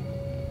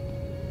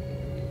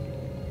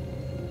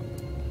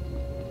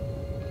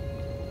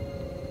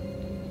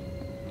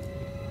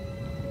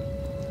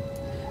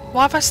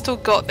 Why have I still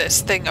got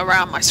this thing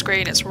around my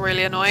screen? It's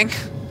really annoying.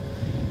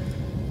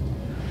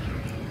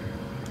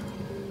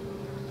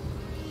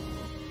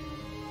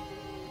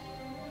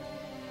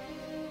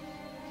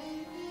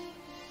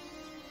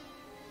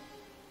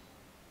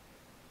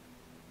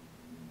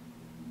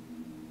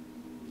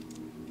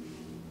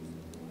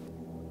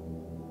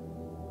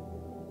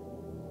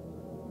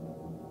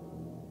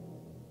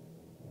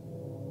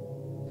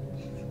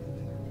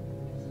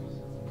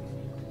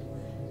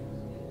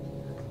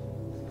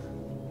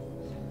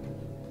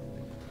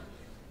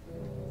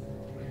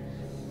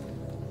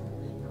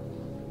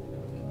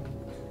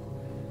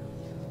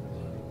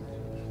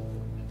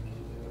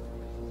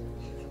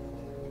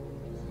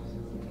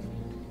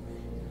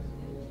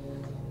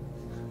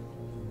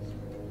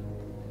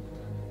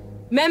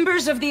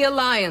 Members of the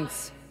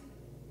Alliance,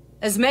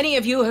 as many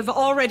of you have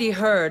already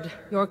heard,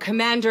 your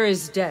commander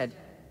is dead.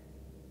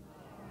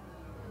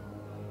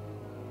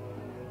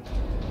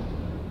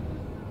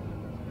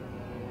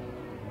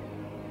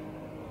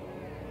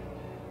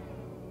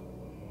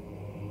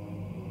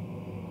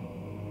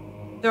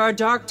 There are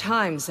dark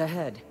times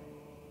ahead.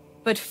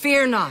 But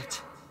fear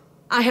not.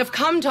 I have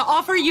come to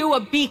offer you a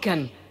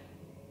beacon.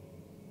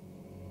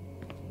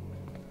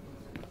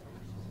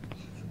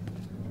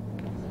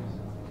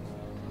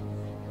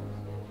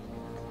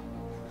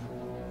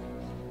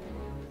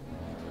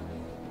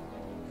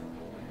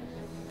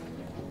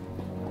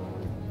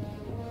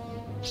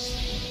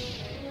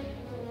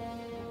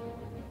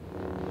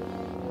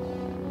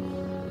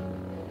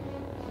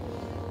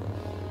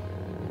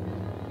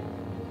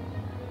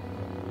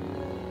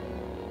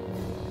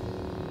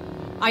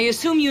 I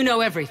assume you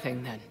know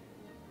everything, then.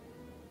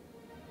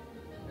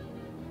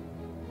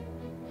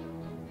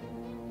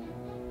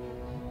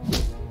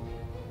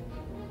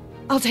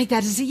 I'll take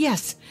that as a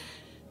yes.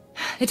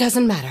 It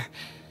doesn't matter.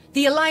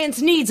 The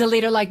Alliance needs a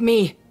leader like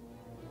me.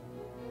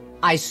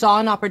 I saw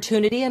an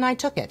opportunity and I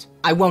took it.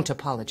 I won't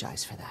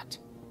apologize for that.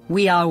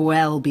 We are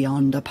well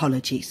beyond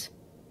apologies.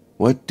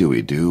 What do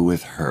we do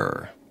with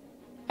her?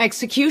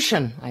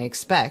 Execution, I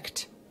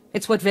expect.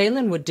 It's what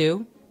Valen would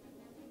do.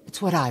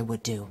 It's what I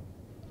would do.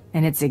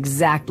 And it's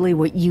exactly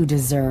what you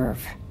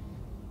deserve.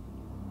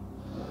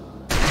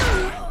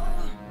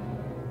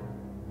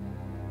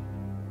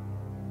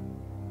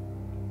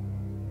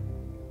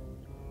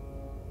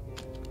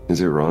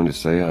 Is it wrong to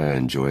say I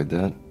enjoyed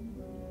that?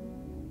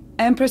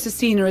 Empress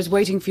Asina is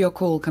waiting for your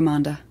call,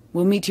 Commander.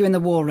 We'll meet you in the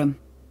war room.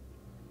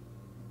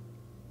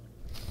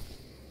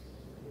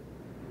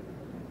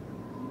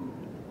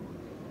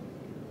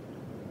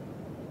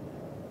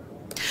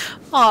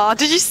 Aw,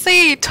 did you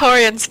see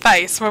Torian's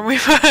face when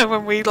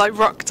we like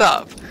rocked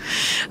up?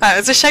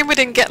 It's a shame we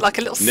didn't get like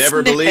a little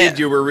Never snippet. believed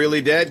you were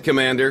really dead,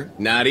 Commander.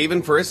 Not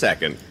even for a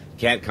second.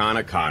 Can't con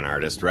a con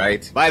artist,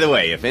 right? By the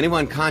way, if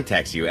anyone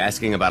contacts you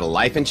asking about a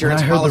life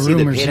insurance policy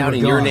that paid out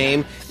in your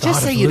name,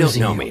 just say you don't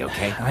know me,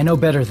 okay? I know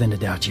better than to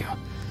doubt you.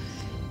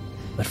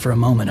 But for a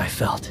moment I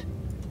felt...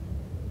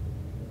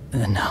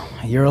 No,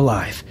 you're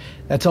alive.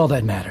 That's all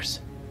that matters.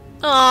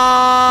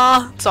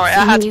 Aww. Sorry,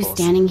 I had to you pause.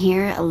 standing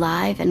here,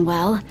 alive and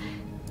well.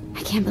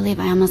 I can't believe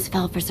I almost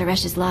fell for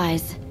Suresh's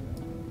lies.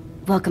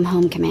 Welcome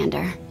home,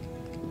 Commander.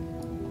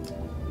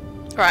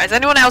 Alright, is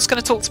anyone else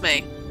going to talk to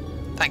me?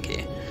 Thank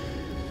you.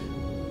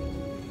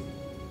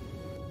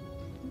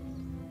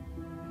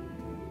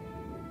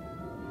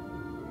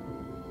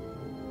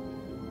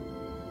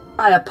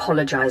 I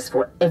apologize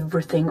for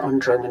everything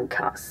on Droman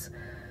Cuss,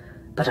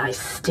 but I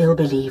still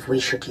believe we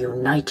should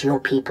unite your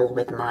people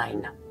with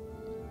mine.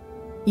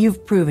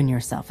 You've proven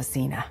yourself,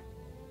 Asina.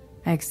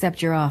 I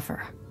accept your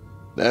offer.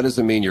 That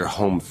doesn't mean you're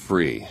home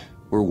free.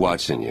 We're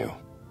watching you.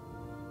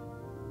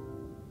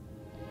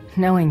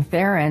 Knowing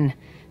Theron,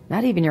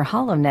 not even your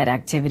HoloNet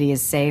activity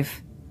is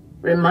safe.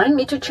 Remind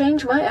me to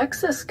change my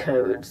access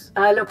codes.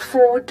 I look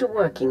forward to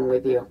working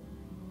with you.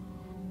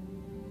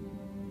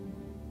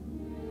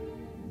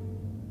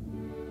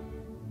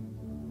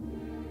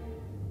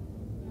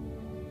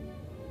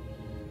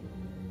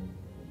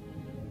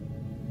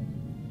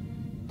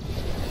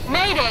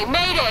 Mayday!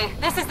 Mayday!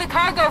 This is the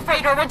cargo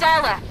freighter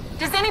Radala.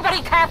 Does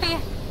anybody copy?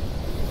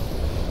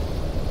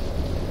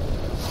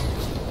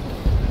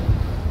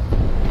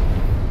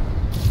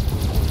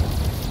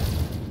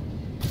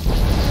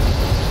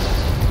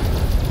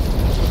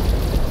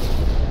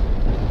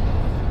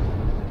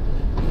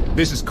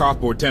 This is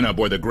Kothbor 10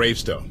 aboard the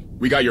Gravestone.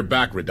 We got your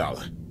back,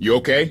 Radala. You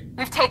okay?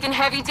 We've taken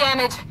heavy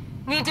damage.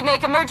 Need to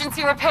make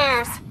emergency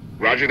repairs.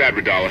 Roger that,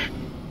 Radala.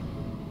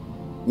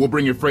 We'll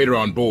bring your freighter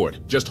on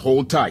board. Just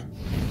hold tight.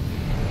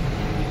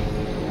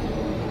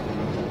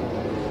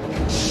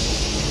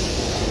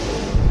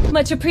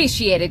 Much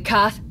appreciated,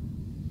 Koth.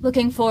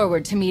 Looking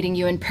forward to meeting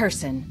you in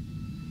person.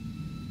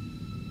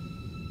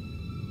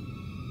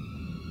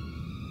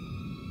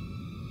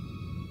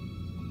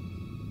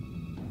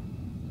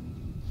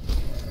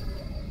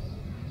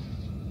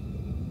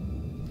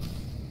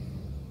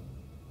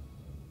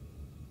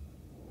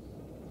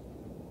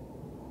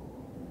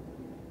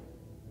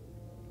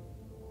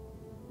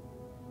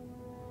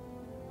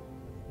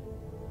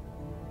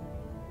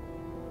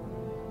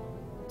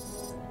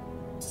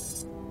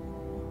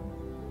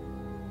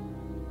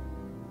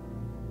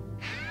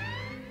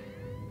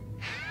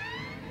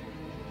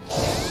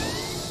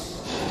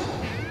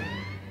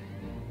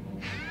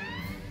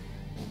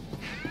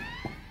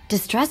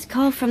 Distress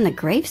call from the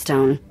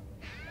Gravestone.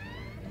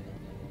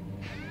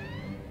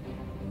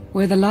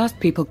 We're the last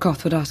people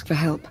Koth would ask for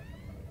help.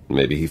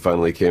 Maybe he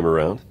finally came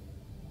around?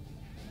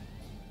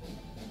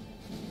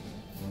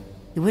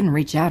 He wouldn't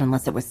reach out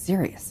unless it was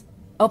serious.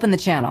 Open the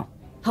channel.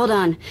 Hold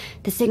on.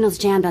 The signal's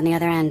jammed on the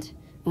other end.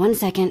 1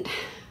 second.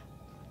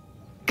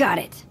 Got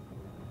it.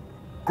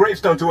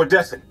 Gravestone to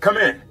Odessa. Come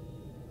in.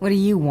 What do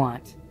you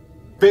want?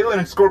 Valen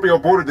and Scorpio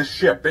boarded the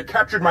ship. They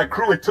captured my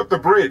crew and took the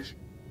bridge.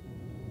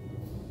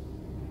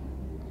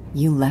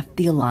 You left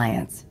the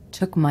Alliance,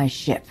 took my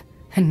ship,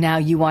 and now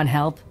you want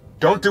help?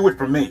 Don't do it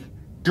for me.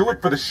 Do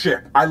it for the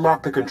ship. I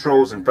locked the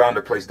controls and found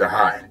a place to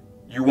hide.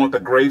 You want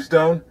the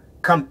Gravestone?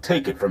 Come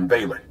take it from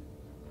Valen.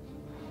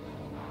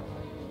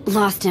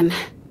 Lost him,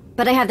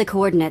 but I have the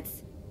coordinates.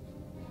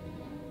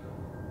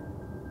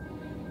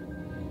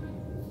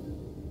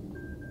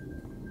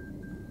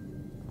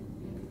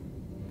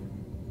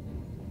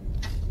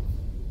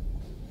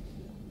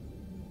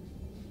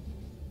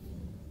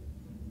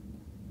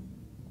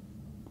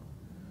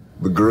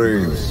 The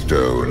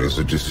Gravestone is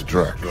a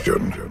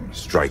distraction.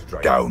 Strike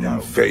down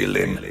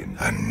Valen,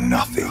 and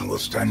nothing will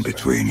stand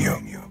between you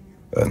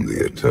and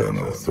the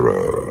Eternal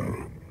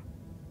Throne.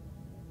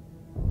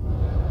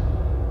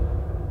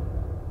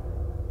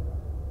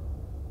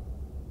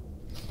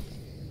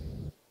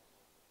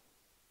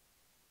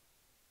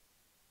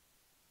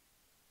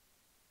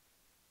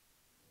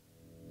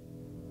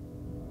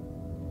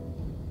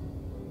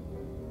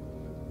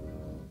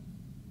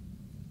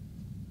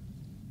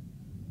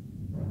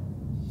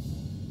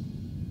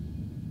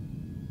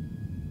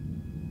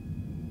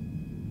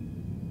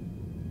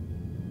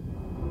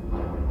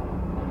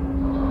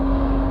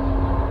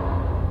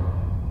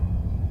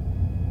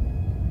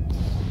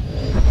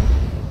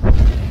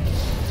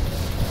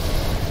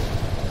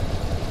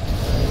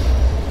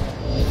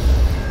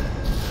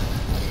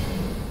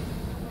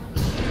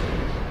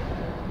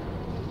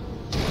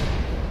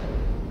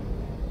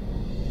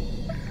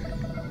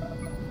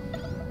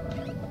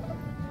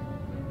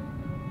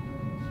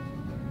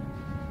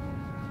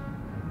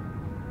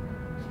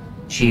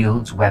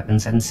 Shields,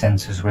 weapons, and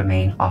sensors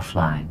remain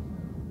offline.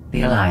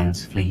 The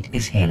Alliance fleet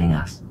is hailing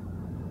us.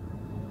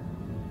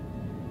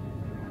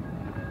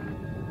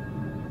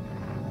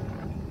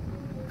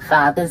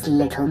 Father's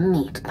little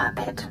meat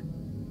puppet.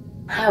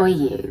 How are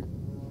you?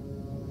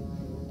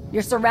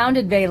 You're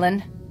surrounded,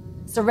 Valen.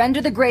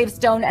 Surrender the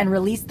gravestone and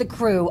release the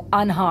crew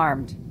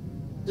unharmed.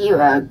 You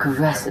are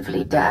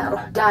aggressively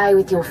down. Die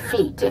with your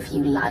feet if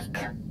you like.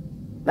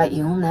 But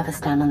you'll never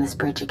stand on this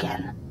bridge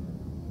again.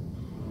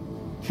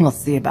 We'll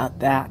see about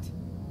that.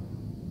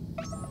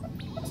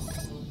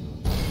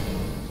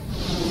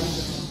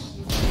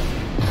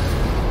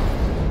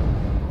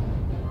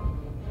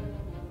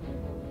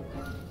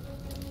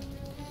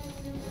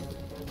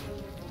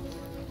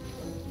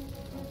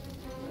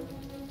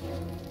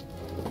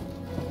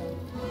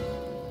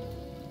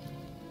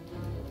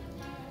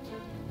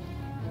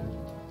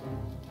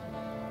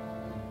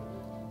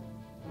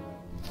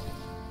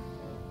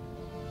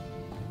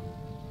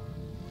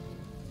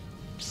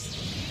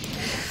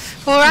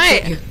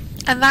 Alright,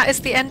 and that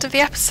is the end of the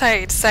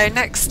episode. So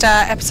next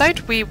episode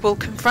we will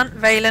confront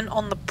Valen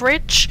on the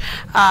bridge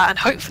and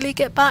hopefully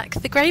get back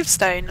the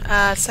gravestone.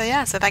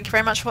 So thank you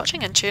very much for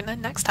watching and tune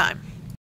in next time.